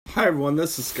Hi everyone,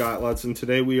 this is Scott Lutz, and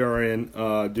today we are in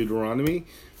Deuteronomy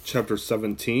chapter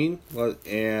 17,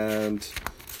 and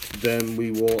then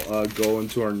we will go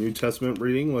into our New Testament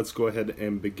reading. Let's go ahead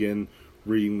and begin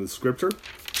reading the scripture.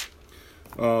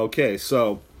 Do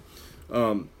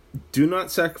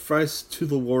not sacrifice to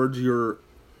the Lord your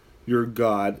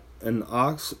God an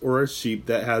ox or a sheep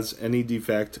that has any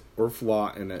defect or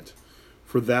flaw in it,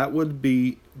 for that would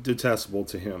be detestable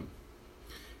to him.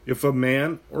 If a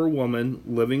man or woman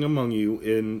living among you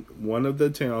in one of the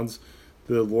towns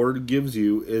the Lord gives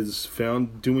you is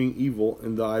found doing evil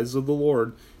in the eyes of the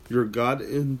Lord your God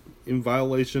in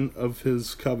violation of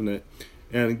his covenant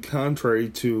and contrary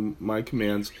to my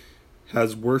commands,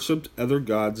 has worshipped other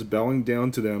gods, bowing down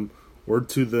to them or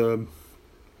to the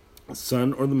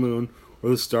sun or the moon or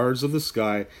the stars of the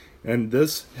sky, and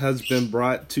this has been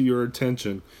brought to your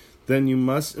attention, then you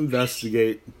must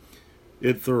investigate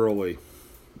it thoroughly.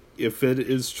 If it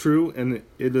is true and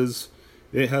it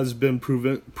has been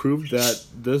proved that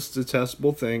this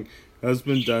detestable thing has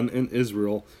been done in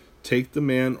Israel, take the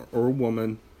man or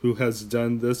woman who has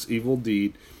done this evil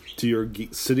deed to your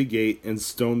city gate and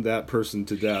stone that person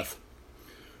to death.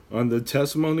 On the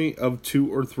testimony of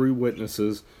 2 or 3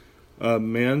 witnesses, a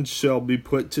man shall be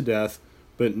put to death,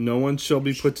 but no one shall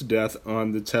be put to death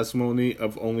on the testimony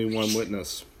of only one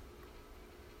witness.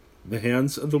 The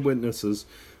hands of the witnesses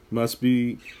must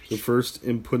be the first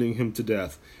in putting him to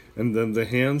death, and then the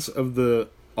hands of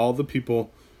all the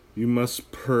people. You must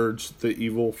purge the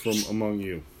evil from among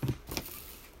you.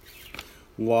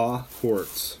 Law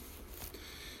courts.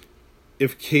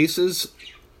 If cases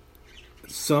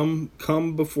some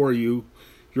come before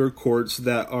your courts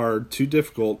that are too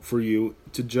difficult for you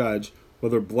to judge,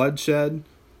 whether bloodshed,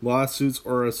 lawsuits,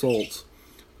 or assaults,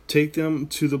 take them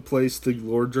to the place the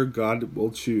Lord your God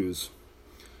will choose.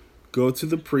 Go to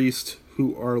the priests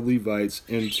who are Levites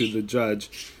and to the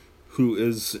judge who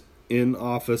is in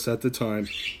office at the time.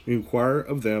 Inquire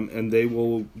of them, and they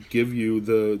will give you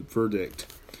the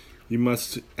verdict. You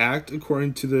must act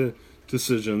according to the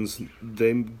decisions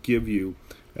they give you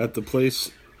at the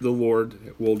place the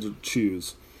Lord will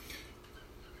choose.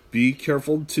 Be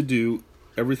careful to do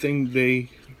everything they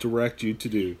direct you to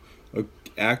do.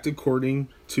 Act according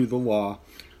to the law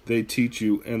they teach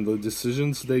you and the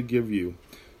decisions they give you.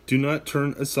 Do not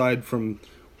turn aside from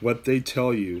what they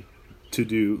tell you to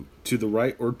do, to the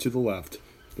right or to the left.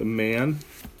 The man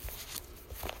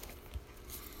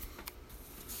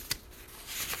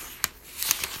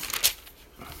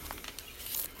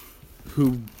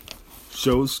who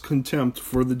shows contempt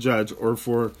for the judge or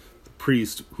for the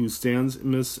priest who stands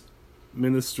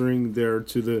ministering there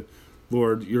to the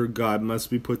Lord your God must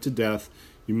be put to death.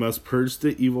 You must purge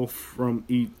the evil from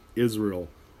Israel.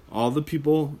 All the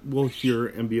people will hear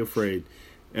and be afraid,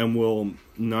 and will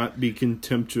not be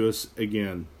contemptuous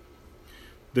again.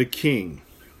 The king.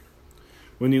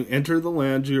 When you enter the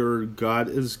land your God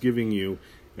is giving you,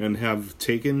 and have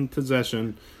taken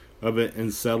possession of it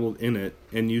and settled in it,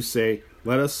 and you say,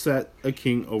 let us set a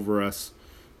king over us,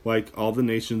 like all the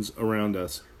nations around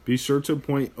us. Be sure to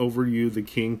appoint over you the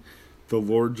king the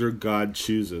Lord your God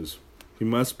chooses. He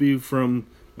must be from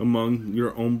among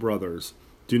your own brothers.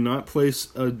 Do not place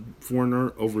a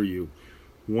foreigner over you,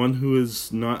 one who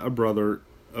is not a brother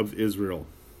of Israel,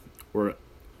 or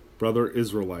brother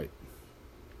Israelite.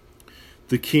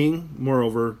 The king,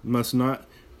 moreover, must not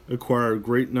acquire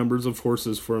great numbers of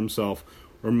horses for himself,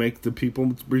 or make the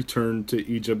people return to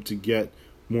Egypt to get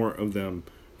more of them.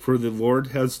 For the Lord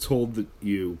has told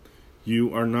you,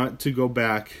 you are not to go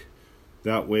back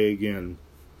that way again.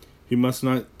 He must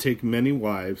not take many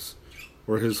wives,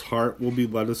 or his heart will be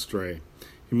led astray.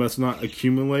 He must not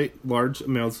accumulate large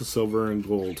amounts of silver and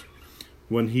gold.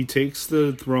 When he takes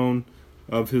the throne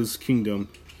of his kingdom,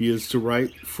 he is to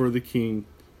write for the king,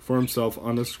 for himself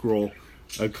on a scroll,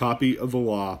 a copy of the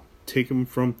law, taken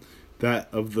from that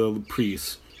of the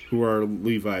priests, who are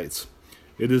Levites.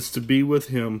 It is to be with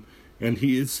him, and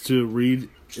he is to read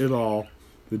it all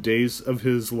the days of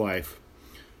his life,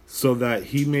 so that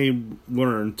he may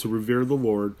learn to revere the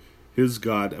Lord his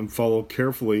God and follow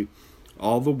carefully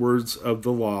all the words of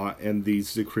the law and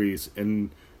these decrees,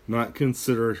 and not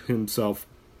consider himself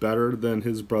better than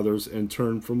his brothers and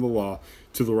turn from the law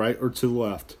to the right or to the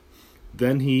left.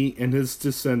 Then he and his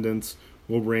descendants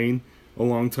will reign a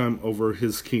long time over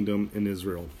his kingdom in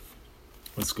Israel.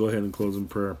 Let's go ahead and close in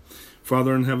prayer.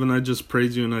 Father in heaven, I just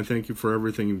praise you and I thank you for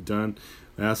everything you've done.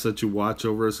 I ask that you watch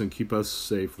over us and keep us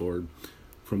safe, Lord,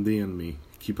 from the enemy.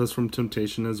 Keep us from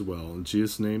temptation as well. In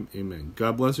Jesus' name, amen.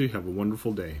 God bless you. Have a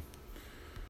wonderful day.